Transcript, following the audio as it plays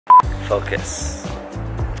Focus.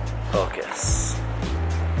 Focus.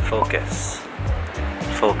 Focus.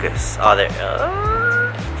 Focus. Oh, there.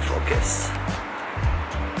 Focus.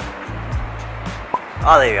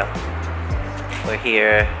 Oh, there you go. We're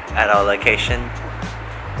here at our location,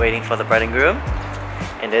 waiting for the bride and groom.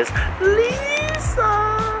 And there's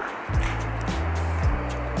Lisa.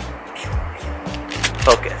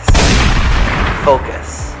 Focus.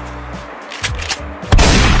 Focus.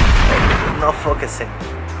 Not focusing.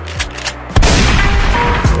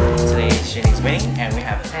 Today is Jenny's wedding, and we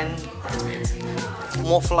have 10.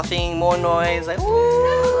 More fluffing, more noise. Like, yeah,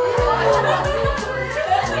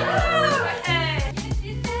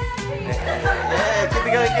 keep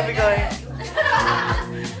it going, keep it going.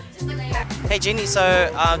 Hey Jenny, so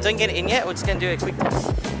don't get it in yet. We're just gonna do a quick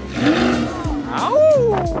test. Ow!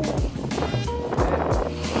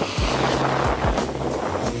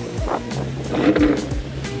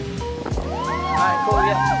 Alright, cool,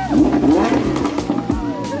 yeah.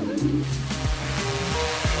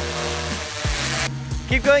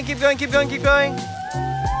 Keep going, keep going, keep going, keep going.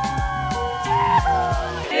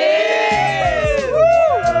 Yay! Woo!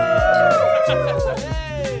 Focus.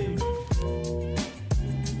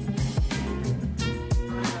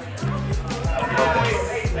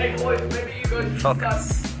 Focus.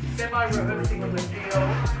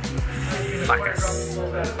 Focus.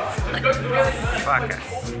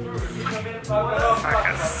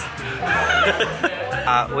 Focus.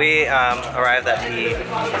 We arrived at the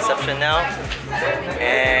reception now,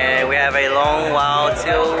 and we have a long while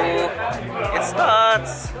till it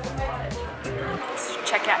starts. Let's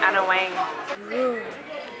check out Anna Wang.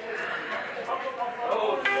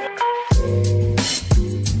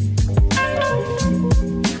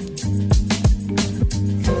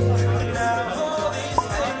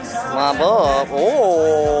 Bob.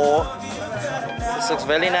 Oh, this looks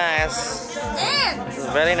very nice. This is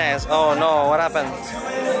very nice. Oh no, what happened?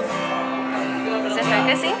 Is it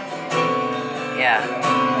focusing? Yeah,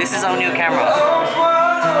 this is our new camera.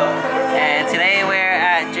 And today we're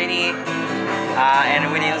at Jenny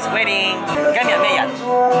and William's wedding.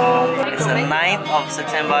 It's the 9th of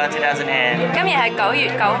September 2000. 今日係9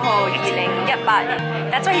月9號2018年.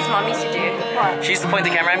 That's what his mom used to do. What? She used to point the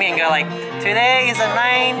camera at me and go like, today is the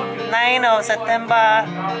 9th of September,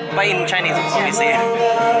 but in Chinese obviously.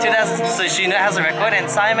 2000, so she has a record, and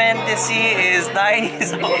Simon this year is 9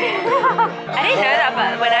 years old. I didn't know that,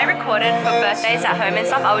 but when I recorded for birthdays at home and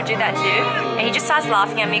stuff, I would do that too. And he just starts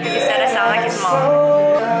laughing at me because he said I sound like his mom.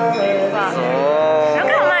 Wow.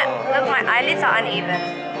 Look at my eyelids are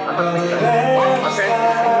uneven.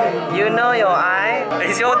 You know your eye?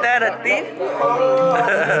 Is your dad a thief?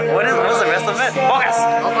 What's the rest of it? Focus!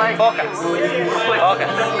 Focus!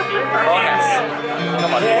 Focus! Focus!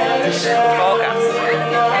 Come on. Focus!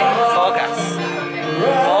 Focus!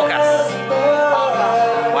 Focus!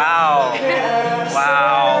 Wow!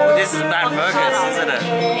 Wow! This is bad focus, isn't it?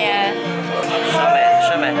 Yeah.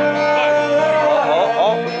 Show me.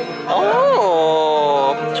 Oh!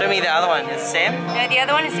 Show me the other one. Is it the same? No, the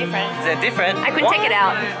other one is different. Is it different? I couldn't take it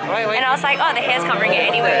out. Wait. And I was like, oh, the hair's covering it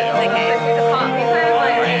anyway. It's okay.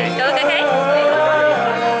 Does it look okay?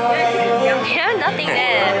 Yeah, nothing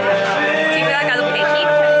there. Do you feel like I look pinky?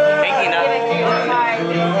 Pinky, no.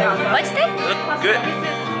 What'd you say? Good.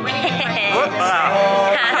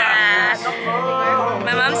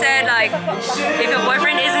 My mom said, like, if your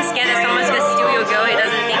boyfriend isn't scared that someone's gonna steal your girl, he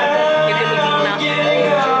doesn't think you're good looking enough.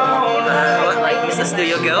 What? Is this still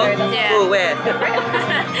your girl? Yeah. Oh, where?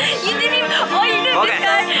 You didn't even. Oh, you did Okay. this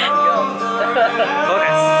guy.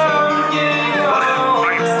 Focus.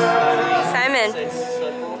 Focus. Simon.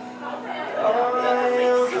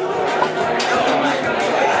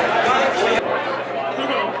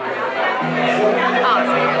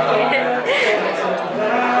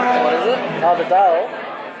 What is it? Oh, the dial.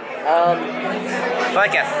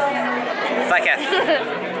 Focus. Focus.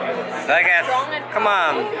 Focus. Come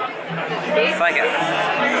on. Focus.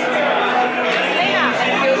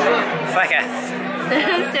 Focus.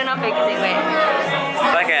 Still not focusing, wait.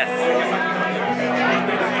 Focus.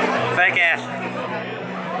 Focus.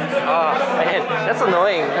 Oh man, that's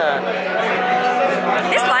annoying.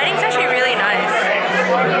 This lighting's actually really nice.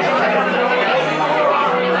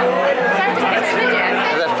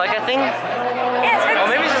 Is that focusing? Yeah, it's focusing. Or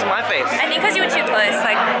maybe it's just my face. I think because you were too close,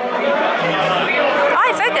 like. Oh,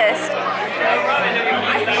 it focused.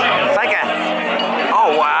 Focus.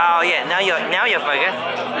 Oh wow, yeah. Now you're focused.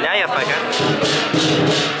 Now you're focused.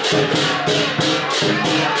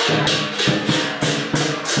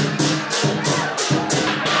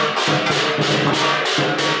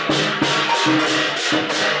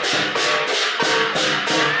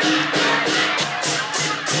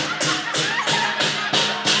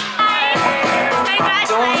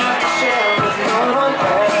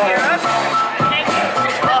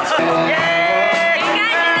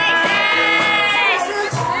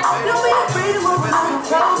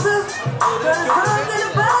 Today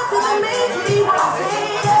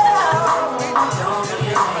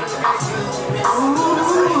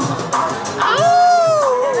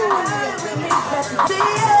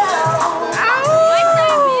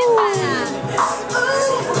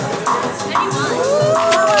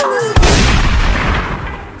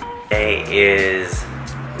is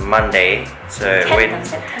Monday, so 10th of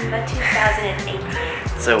September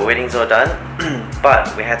 2018. So wedding's all done,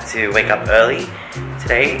 but we had to wake up early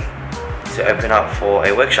today to open up for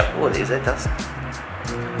a workshop. Oh, is that dust?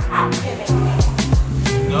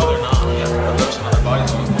 No, they're not. Yeah, the lotion on their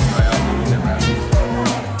bodies always dry out.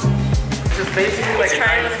 It's basically like a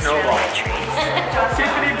giant snowball.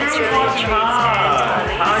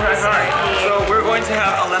 Hi. So we're going to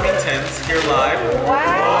have a Lemingtons here live.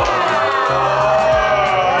 Wow.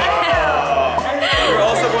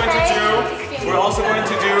 We're also going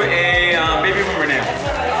to do a baby boomer nail.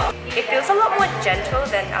 It feels a lot more gentle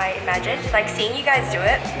than I imagined. Like seeing you guys do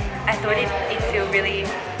it, I thought it'd feel really,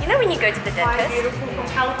 you know when you go to the dentist?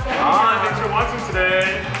 Hi, thanks for watching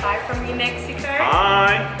today. Hi from New Mexico.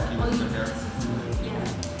 Hi.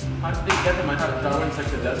 I think Kevin might have Darwin's like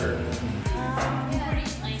the desert.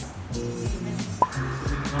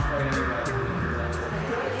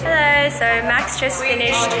 Hello, so Max just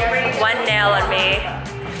finished one nail on me.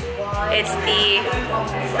 It's the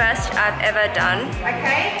first I've ever done.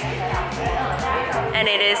 And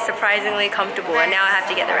it is surprisingly comfortable, and now I have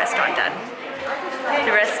to get the rest done.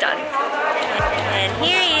 And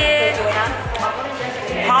here he is.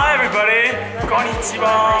 Hi everybody. Konnichiwa.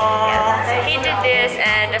 Yeah, so he did this,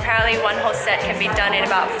 and apparently one whole set can be done in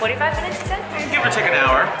about 45 minutes, he said? Give or take an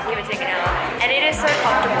hour. Give or take an hour. And it is so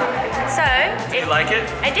comfortable. So, Do you like it?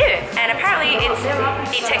 I do. And apparently it's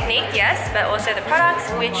the technique, yes, but also the products,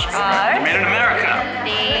 which are Made in America.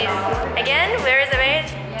 these. Again, where is it made?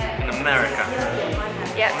 In America.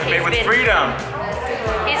 Yep, Made with freedom.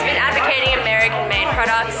 he's been advocating American-made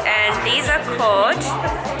products, and these are called,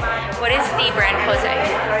 what is the brand called?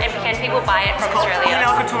 And can people buy it from Australia?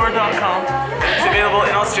 Couture.com. It's available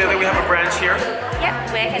in Australia. We have a branch here.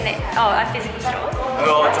 Yep, where can they, oh, a physical store?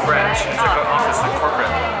 Well, it's a branch. It's like an office, like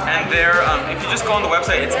corporate. And there, if you just go on the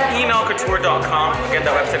website, it's emailcouture.com. Again,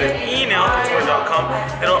 that website is emailcouture.com.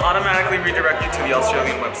 It'll automatically redirect you to the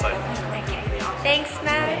Australian website. Okay. Thanks,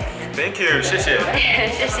 Max. Thank you. 谢谢.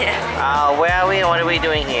 Where are we and what are we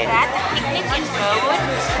doing here? We're at the picnic in Burwood,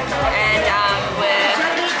 and we're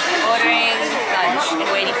ordering lunch and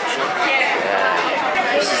waiting for sugar.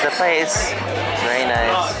 This is the place. It's very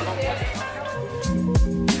nice.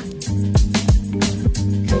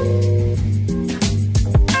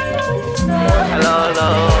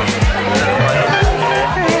 Hello.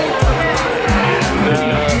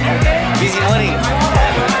 Busy morning.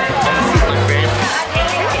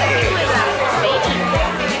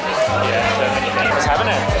 What's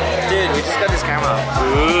happening? Dude, we just got this camera.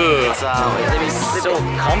 Ooh. It's so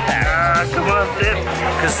compact. Come on, dude.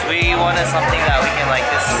 Because we wanted something that we can like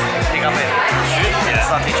just pick up and shoot. Yeah.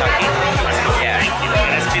 Something chunky. Yeah.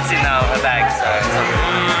 And it fits in a bag, so it's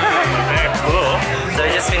Very cool. So we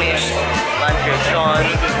just finished lunch with Sean.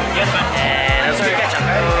 And it was a good catch up.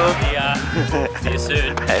 Yeah. See you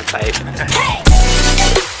soon. Bye.